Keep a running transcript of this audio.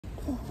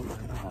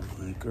All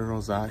these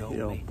girls out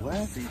here,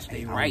 boy.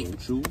 They right. I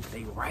want you.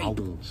 They right. I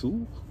want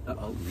you.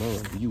 Uh-oh.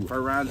 Love you.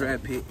 First round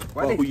draft pick.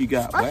 Boy, who you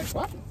got, boy?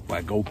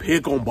 Boy, go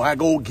pick them, boy.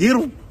 Go get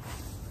them.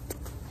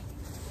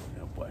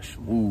 That boy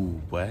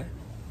smooth, boy.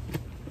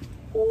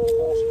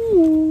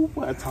 Ooh,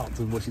 boy, talk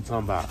to me. What she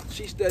talking about?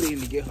 She's studying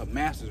to get her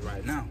master's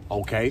right now.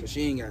 Okay. So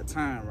she ain't got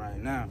time right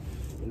now.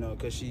 You know,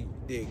 because she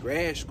did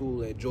grad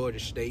school at Georgia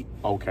State.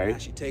 Okay. Now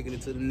she taking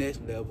it to the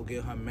next level,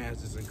 getting her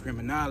master's in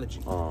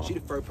criminology. She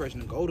the first person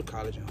to go to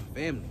college in her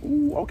family.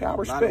 Ooh, okay, I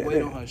respect that. A lot of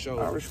weight on her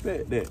shoulders. I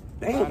respect that.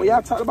 Damn, but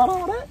y'all talk about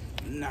all that?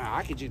 Nah,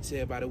 I could just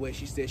tell by the way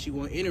she said she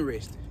wasn't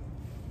interested.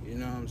 You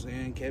know what I'm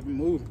saying? Kept it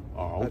moving.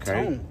 Oh, okay.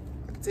 Her tone.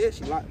 I could tell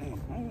she like, damn,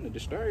 I don't want to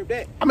disturb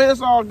that. I mean, it's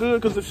all good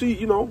because if she,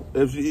 you know,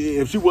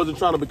 if she wasn't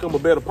trying to become a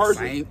better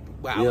person.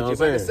 Well, I was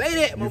just about to say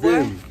that, my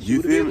boy.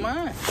 You feel me?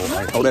 Mine.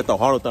 Oh, hold that thought,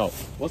 hold that thought.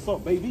 What's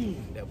up, baby?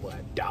 That boy,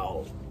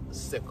 dog,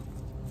 sickle.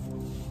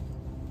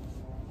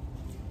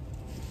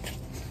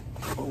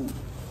 Oh,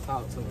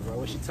 talk to me, bro.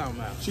 What she talking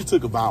about? She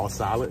took a vow of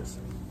silence.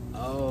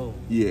 Oh.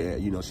 Yeah,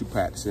 you know, she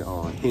practicing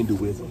on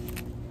Hinduism.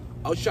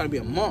 Oh, she trying to be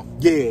a monk.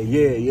 Yeah.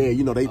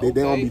 You know, they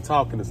don't be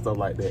talking and stuff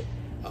like that.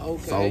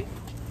 Okay. So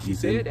she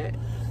said that?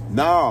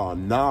 Nah.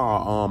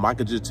 I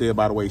could just tell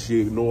by the way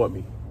she ignored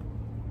me.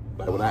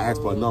 Like when I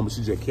asked for a number,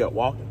 she just kept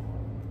walking.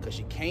 Cause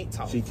she can't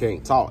talk. She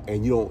can't talk,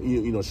 and you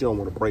know, she don't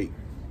want to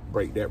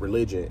break that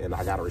religion, and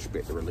I gotta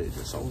respect the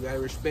religion. So we gotta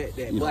respect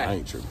that. You know, I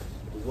ain't tripping.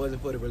 If it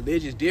wasn't for the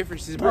religious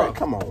differences, bro. Man,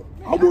 come on.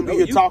 Man, I wouldn't be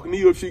here talking to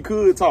you if she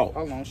could talk.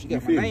 Hold on, she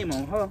got my name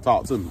on her.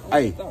 Talk to me.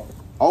 Hey,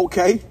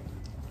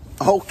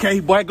 okay,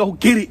 boy, go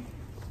get it.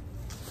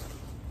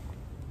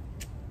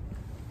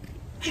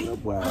 Well,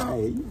 boy,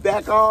 hey, you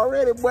back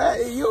already,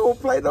 boy. You don't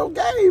play no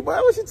game, boy.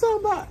 What you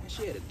talking about?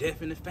 She had a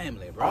death in the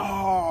family, bro.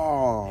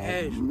 Oh,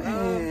 yes,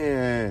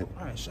 man.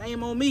 All right,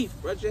 shame on me,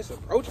 bro. Just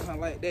approaching her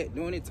like that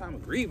during that time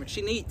of grieving.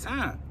 She need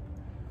time.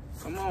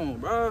 Come on,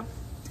 bro.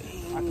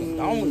 I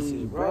condone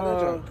it,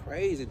 bro. That's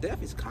crazy.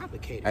 Death is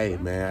complicated. Hey,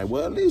 bro. man.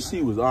 Well, at least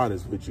she was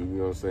honest with you, you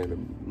know what I'm saying, to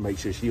make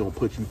sure she don't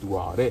put you through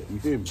all that. You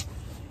feel me?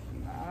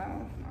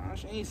 Nah,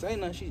 she ain't say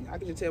nothing. I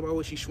can just tell by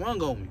what she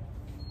swung on me.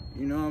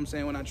 You know what I'm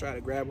saying? When I try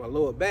to grab her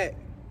lower back.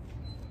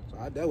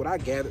 So that's what I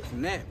gathered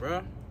from that,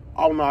 bro.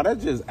 Oh, no,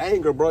 that's just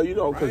anger, bro. You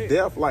know, because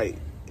death, like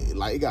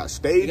it got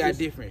stages. You got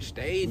different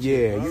stages,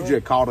 yeah, bro. You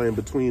just caught her in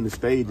between the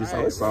stages, so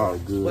it's all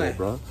good,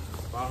 bro.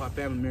 All her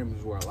family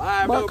members were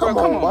alive, bro. Come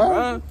on,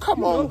 bro.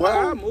 Come on, boy.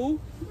 I move.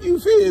 You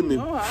feel me?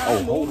 Oh,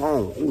 hold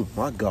on. Oh,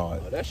 my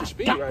God. Oh, that's your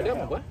speed right there,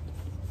 my boy.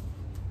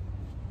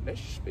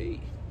 That's your speed.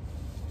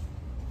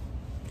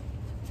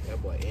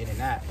 That boy in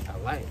and out. I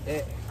like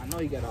that. I know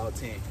you got all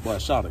 10. Boy,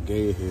 shot a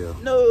gay here.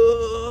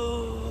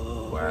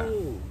 No. Wow.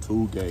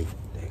 Too gay.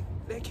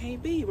 That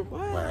can't be, bro.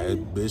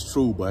 Boy, it's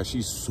true, but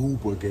she's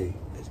super gay.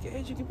 As gay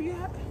as you can be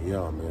out.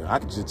 Yeah, man. I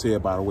could just tell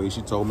by the way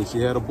she told me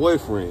she had a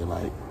boyfriend.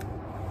 Like,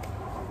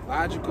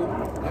 logical.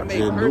 That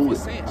made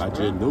perfect sense. I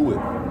just knew it.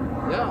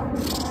 Yeah.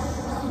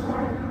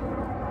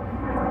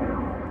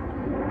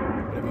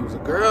 But if he was a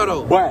girl,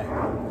 though.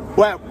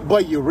 Boy,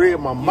 you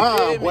read my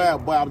mind, boy.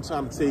 I'm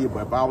trying to tell you,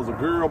 but if I was a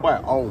girl, boy,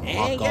 oh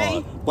my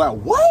God. Boy,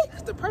 what?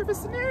 That's the perfect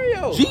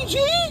scenario.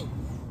 GG?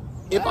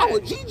 If I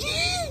was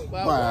GG? Boy,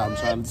 I'm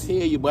trying to tell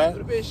you, boy. Would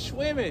have been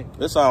swimming.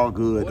 It's all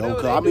good, though.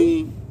 I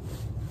mean,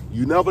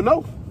 you never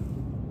know.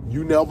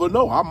 You never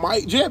know. I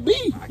might just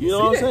be. You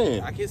know what I'm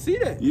saying? I can see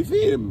that. You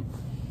feel me?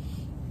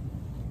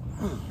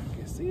 I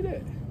can see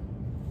that.